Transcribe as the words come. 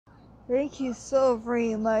Thank you so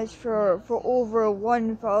very much for over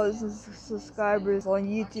 1,000 subscribers on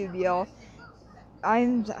YouTube, y'all.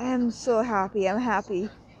 I'm so happy. I'm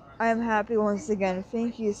happy once again.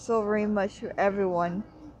 Thank you so very much for everyone,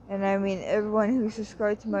 and I mean everyone who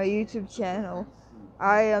subscribed to my YouTube channel.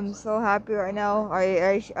 I am so happy right now.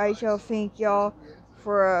 I shall thank y'all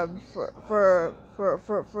for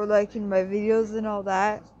liking my videos and all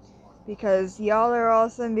that, because y'all are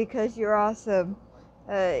awesome, because you're awesome.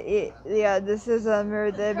 Yeah, this is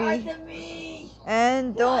Mirror Debbie.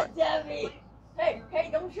 And don't. Debbie. Hey,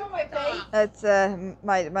 don't show my face. That's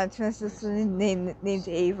my twin sister named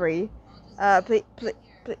Avery. Please.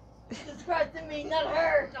 Subscribe to me, not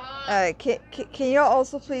her. Can y'all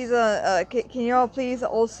also please can y'all please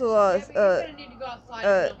also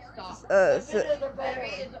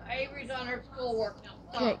Avery's on her schoolwork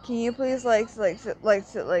now. Can you please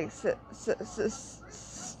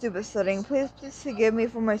stupid stuttering? Please forgive me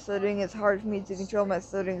for my stuttering. It's hard for me to control my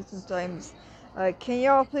stuttering sometimes. Can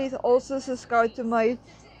y'all please also subscribe to my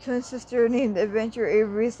twin sister named Adventure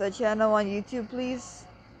Avery's channel on YouTube, please?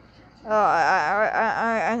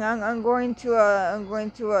 I'm going to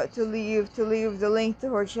leave the link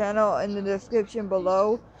to her channel in the description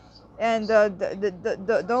below, and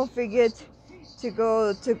don't forget to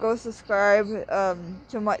go subscribe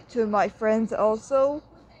to my friends also,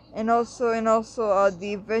 and also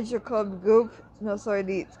the Adventure Club group. No, sorry,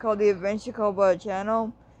 it's called the Adventure Club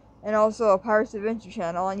channel, and also a Pirates Adventure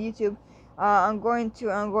channel on YouTube. I'm going to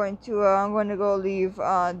go leave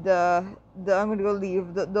the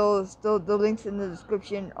links in the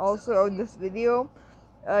description also of this video.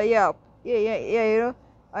 Yeah, you know,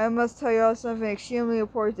 I must tell y'all something extremely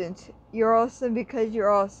important. You're awesome because you're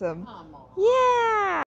awesome. Yeah!